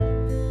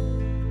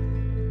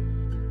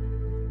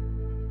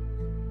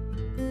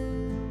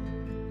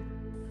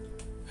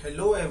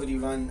Hello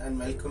everyone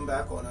and welcome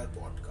back on our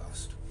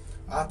podcast.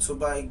 आज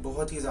सुबह एक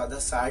बहुत ही ज़्यादा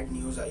सैड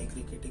न्यूज़ आई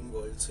क्रिकेटिंग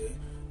वर्ल्ड से,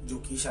 जो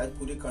कि शायद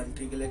पूरी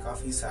कंट्री के लिए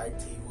काफ़ी सैड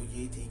थी। वो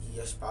ये थी कि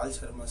यशपाल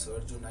शर्मा सर,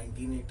 जो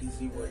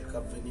 1983 वर्ल्ड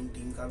कप विनिंग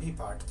टीम का भी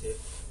पार्ट थे,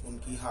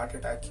 उनकी हार्ट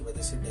अटैक की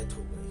वजह से डेथ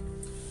हो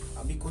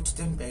गई। अभी कुछ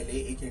दिन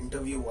पहले एक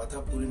इंटरव्यू हुआ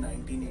था पूरी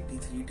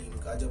 1983 टीम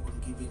का, जब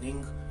उनकी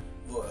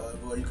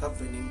वर्ल्ड कप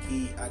विनिंग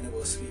की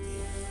एनिवर्सरी थी,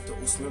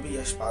 तो उसमें भी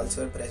यशपाल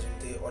सर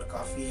प्रेजेंट थे और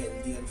काफ़ी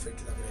हेल्दी एंड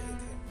फिट लग रहे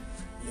थे।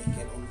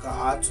 लेकिन उनका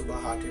आज सुबह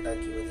हार्ट अटैक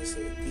की वजह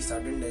से, इतनी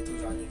सडन डेथ हो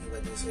जाने की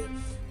वजह से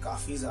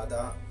काफ़ी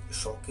ज़्यादा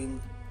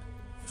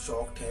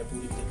शॉक्ड है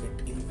पूरी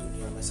क्रिकेट की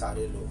दुनिया में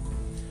सारे लोग।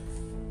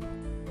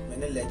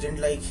 मैंने लेजेंड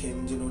लाइक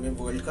हिम, जिन्होंने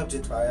वर्ल्ड कप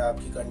जितवाया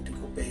आपकी कंट्री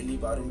को, पहली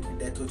बार उनकी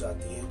डेथ हो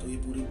जाती है, तो ये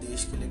पूरी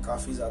देश के लिए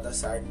काफ़ी ज़्यादा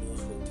सैड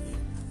न्यूज़ होती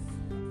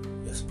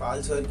है।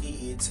 यशपाल सर की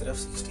एज सिर्फ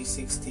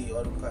 66 थी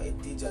और उनका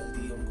इतनी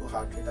जल्दी उनको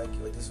हार्ट अटैक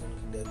की वजह से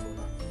उनकी डेथ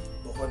होना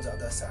बहुत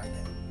ज़्यादा सैड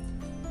है।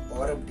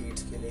 और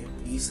अपडेट्स के लिए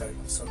प्लीज़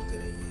सुनते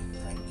रहिए।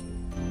 Thank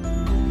you.